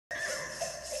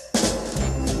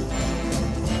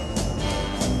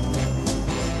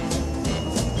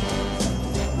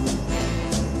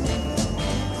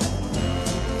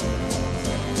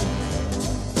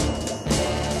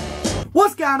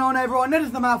What's going on, everyone? It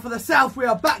is the Mouth of the South. We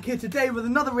are back here today with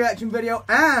another reaction video,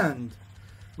 and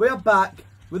we are back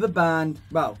with a band.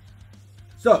 Well,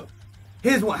 so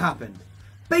here's what happened.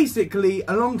 Basically,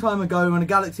 a long time ago in a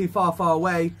galaxy far, far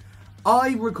away,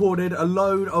 I recorded a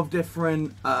load of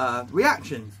different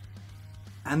reactions,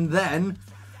 and then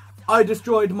I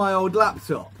destroyed my old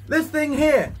laptop. This thing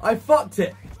here, I fucked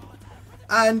it,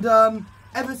 and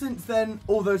ever since then,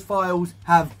 all those files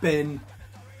have been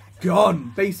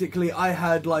gone. Basically, I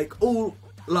had a load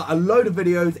of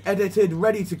videos edited,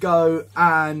 ready to go,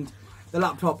 and the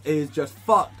laptop is just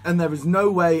fucked, and there is no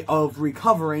way of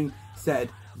recovering said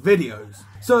videos.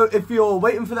 So if you're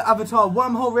waiting for the Avatar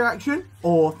wormhole reaction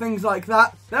or things like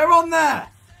that, they're on there.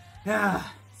 Yeah,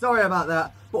 sorry about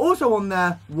that. But also on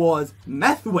there was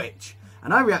Methwitch,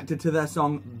 and I reacted to their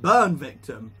song Burn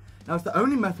Victim. Now, it's the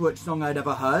only Methwitch song I'd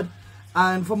ever heard,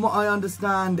 and from what I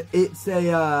understand, it's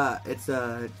a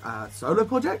solo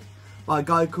project by a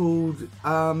guy called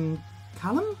Callum.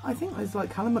 I think it's like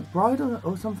Callum McBride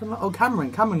or something like. Oh,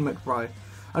 Cameron McBride.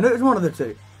 I know it was one of the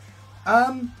two.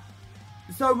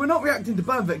 So we're not reacting to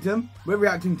Burn Victim. We're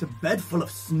reacting to Bed Full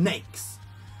of Snakes,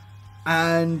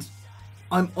 and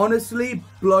I'm honestly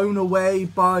blown away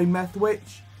by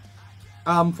Methwitch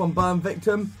from Burn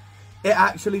Victim. It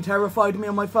actually terrified me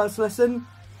on my first listen.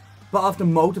 But after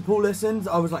multiple listens,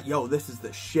 I was like, yo, this is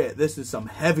the shit. This is some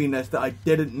heaviness that I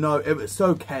didn't know. It was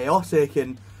so chaotic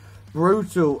and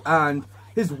brutal. And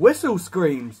his whistle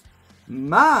screams.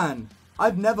 Man,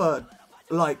 I've never,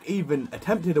 even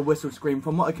attempted a whistle scream.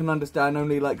 From what I can understand,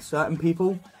 only, certain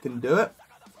people can do it.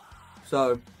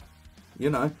 So, you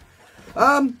know.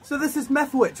 So this is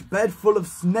Methwitch, Bed Full of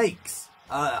Snakes.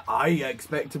 I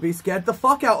expect to be scared the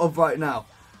fuck out of right now.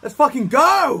 Let's fucking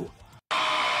go!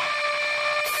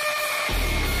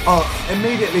 Oh,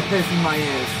 immediately piercing my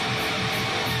ears.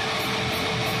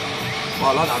 Oh,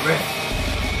 I like that riff.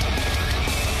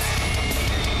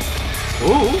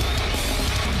 Ooh.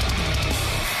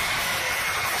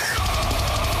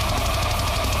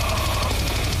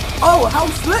 Oh, how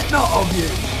Slipknot of you!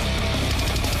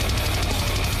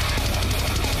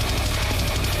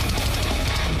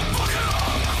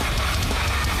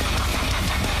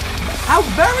 How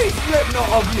very Slipknot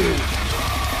of you!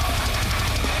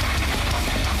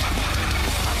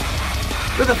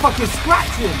 With a fucking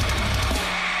scratching!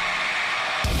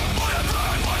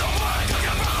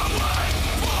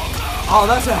 Oh,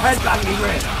 that's a headbanging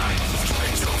riff!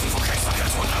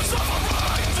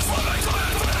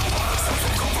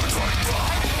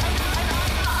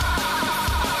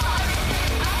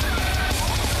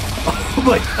 Oh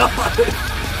my god!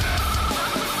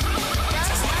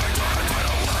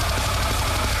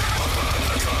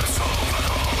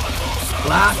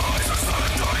 Blast!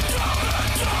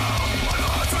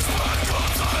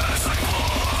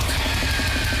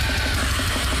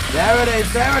 There it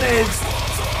is, there it is!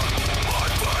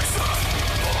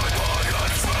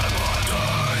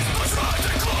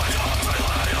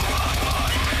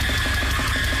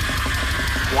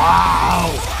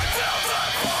 Wow!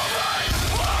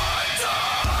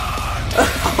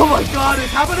 Oh my god,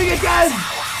 it's happening again!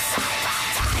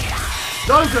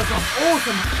 Those are some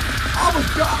awesome... Oh my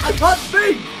god, I can't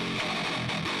speak!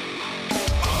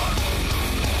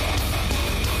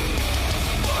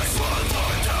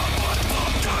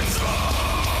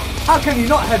 How can you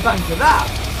not headbang to that?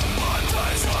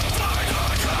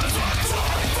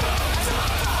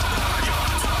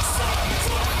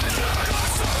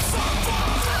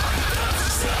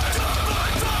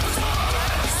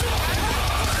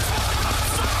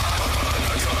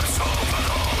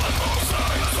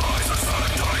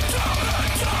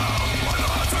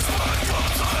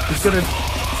 He's gonna...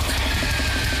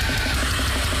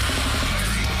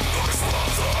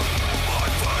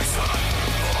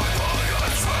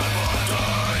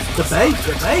 The bass,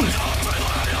 the bass.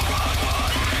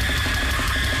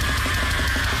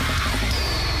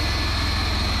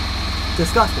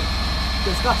 Disgusting.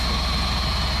 Disgusting.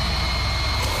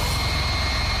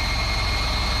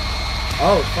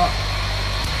 Oh, fuck.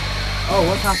 Oh,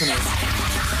 what's happening?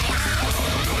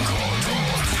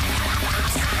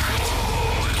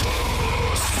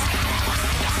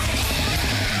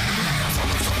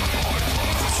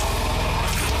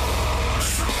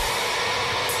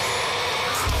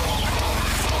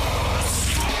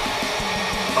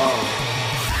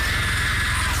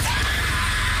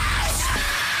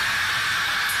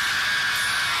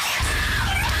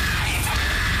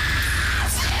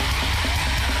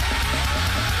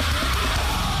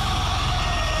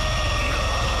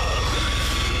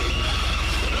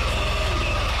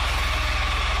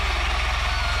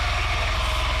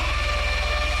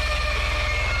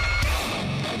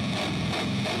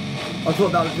 I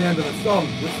thought that was the end of the song.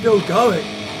 We're still going.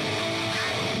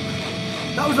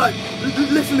 That was like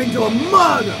listening to a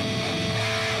murder.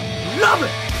 Love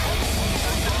it.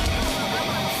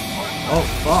 Oh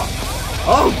fuck.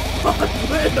 Oh fuck.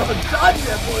 We're not done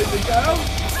yet, boys and girls.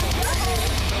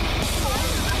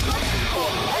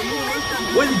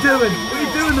 What are you doing? What are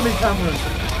you doing to me, Cameron?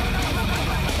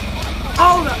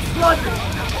 Oh, that's sludgy.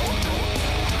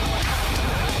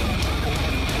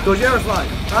 Gorgera slide.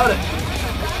 Howdy.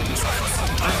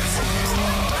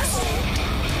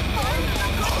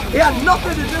 He had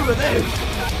nothing to do with this.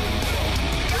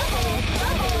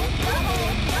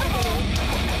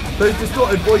 Those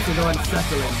distorted voices are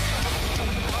unsettling.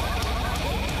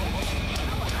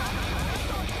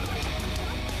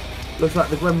 Looks like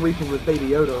the Grim Reaper with Baby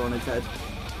Yoda on his head.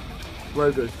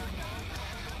 Grogu.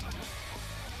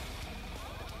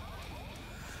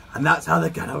 And that's how they're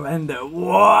gonna end it.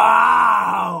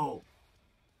 Wow!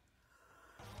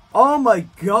 Oh my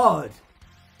god.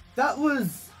 That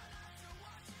was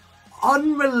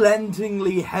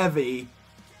unrelentingly heavy,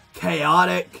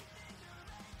 chaotic,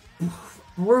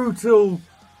 brutal,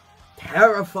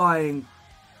 terrifying,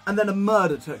 and then a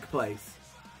murder took place.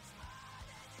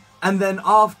 And then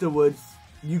afterwards,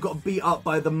 you got beat up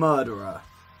by the murderer.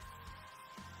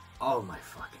 Oh my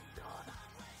fucking god.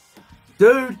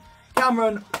 Dude,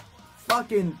 Cameron,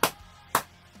 fucking,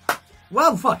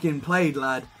 well fucking played,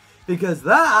 lad. Because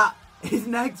that is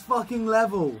next fucking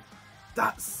level.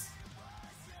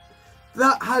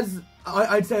 That has,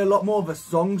 I'd say, a lot more of a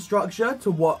song structure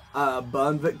to what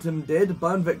Burn Victim did.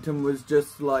 Burn Victim was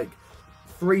just like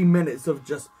 3 minutes of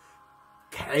just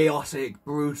chaotic,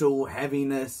 brutal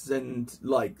heaviness, and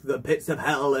like the pits of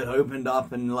hell had opened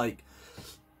up, and like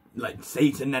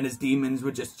Satan and his demons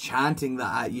were just chanting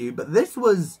that at you. But this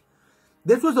was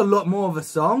a lot more of a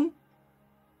song.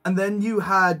 And then you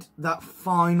had that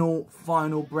final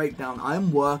breakdown. I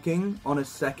am working on a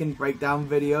second breakdown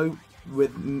video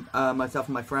with myself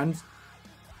and my friends.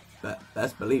 But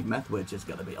best believe Methwitch is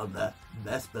going to be on there.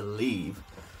 Best believe.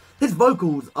 His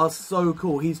vocals are so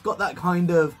cool. He's got that kind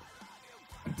of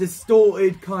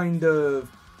distorted, kind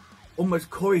of almost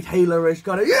Corey Taylor-ish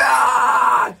kind of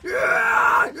yeah!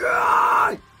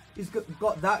 He's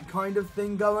got that kind of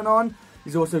thing going on.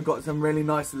 He's also got some really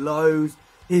nice lows.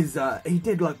 He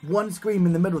did like one scream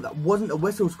in the middle that wasn't a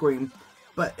whistle scream,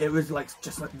 but it was like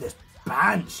just like this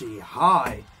banshee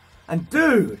high. And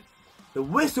dude, the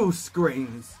whistle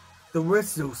screams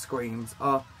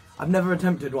are, I've never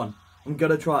attempted one. I'm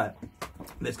gonna try it.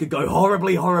 This could go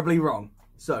horribly, horribly wrong.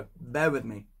 So, bear with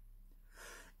me.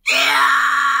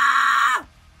 Yeah!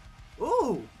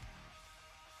 Ooh.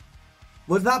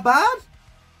 Was that bad?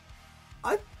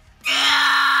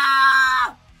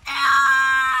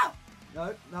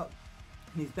 No,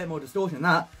 needs a bit more distortion than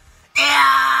that.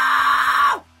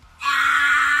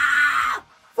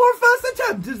 For a first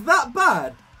attempt, is that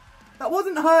bad? That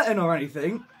wasn't hurting or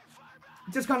anything.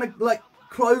 Just kind of like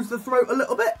close the throat a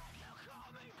little bit.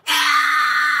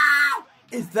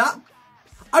 Is that?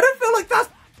 I don't feel like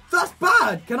that's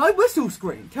bad. Can I whistle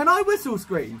scream? Can I whistle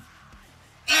scream?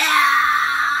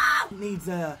 Needs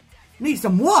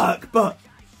some work, but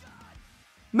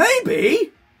maybe.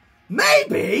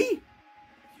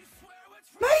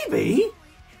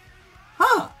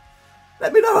 Huh.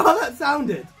 Let me know how that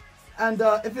sounded. And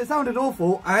if it sounded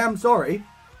awful, I am sorry.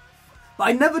 But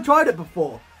I never tried it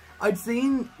before. I'd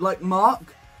seen, like,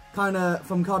 Mark, kind of,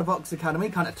 from Cardivox Academy,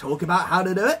 kind of talk about how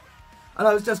to do it. And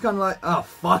I was just kind of like, oh,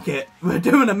 fuck it. We're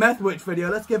doing a Methwitch video.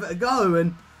 Let's give it a go.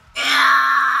 And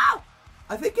I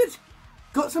think it's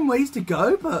got some ways to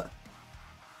go, but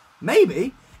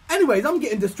maybe. Anyways, I'm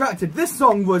getting distracted. This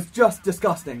song was just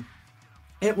disgusting.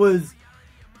 It was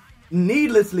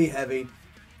needlessly heavy,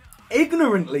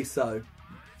 ignorantly so.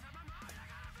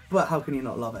 But how can you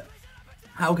not love it?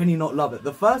 How can you not love it?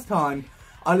 The first time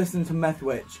I listened to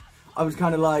Methwitch, I was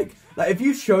kind of like if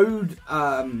you showed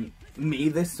me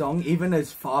this song, even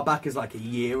as far back as like a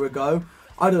year ago,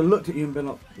 I'd have looked at you and been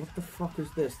like, what the fuck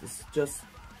is this? This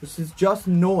is just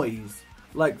noise.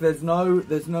 Like there's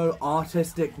no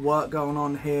artistic work going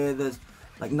on here. There's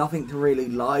like nothing to really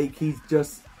like. He's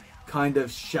just kind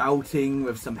of shouting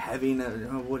with some heaviness.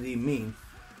 What do you mean?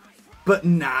 But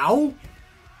now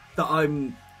that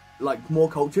I'm like more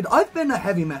cultured, I've been a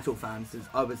heavy metal fan since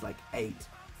I was like 8.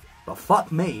 But fuck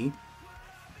me,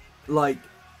 like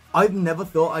I've never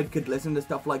thought I could listen to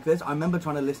stuff like this. I remember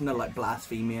trying to listen to like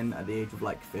Blasphemian at the age of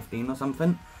like 15 or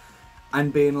something,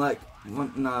 and being like,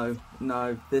 no,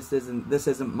 this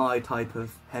isn't my type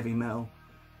of heavy metal.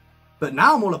 But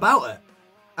now I'm all about it.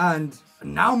 And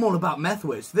now I'm all about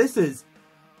Methwitch. This is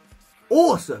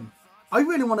awesome. I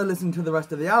really want to listen to the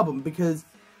rest of the album because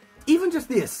even just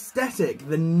the aesthetic,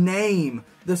 the name,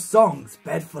 the songs,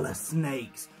 Bed Full of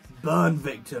Snakes, Burn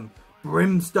Victim,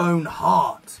 Brimstone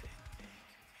Heart.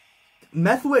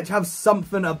 Methwitch have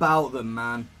something about them,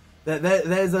 man.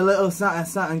 There's a little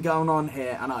something going on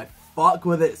here, and I fuck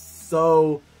with it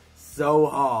so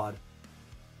hard.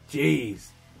 Jeez.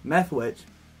 Methwitch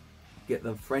get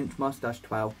the French mustache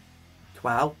twirl.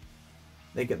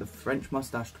 They get the French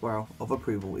mustache twirl of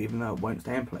approval, even though it won't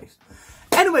stay in place.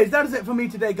 Anyways, that is it for me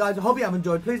today, guys. I hope you have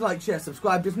enjoyed. Please like, share,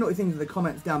 subscribe. Just naughty things in the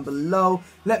comments down below.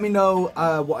 Let me know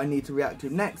what I need to react to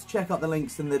next. Check out the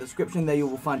links in the description. There you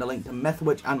will find a link to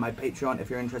Methwitch and my Patreon if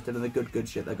you're interested in the good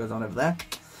shit that goes on over there.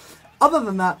 Other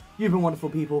than that, you've been wonderful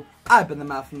people. I've been the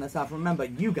Mouth from the South. Remember,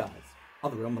 you guys are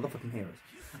the real motherfucking heroes.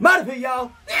 I'm out of here,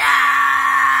 y'all. Yeah!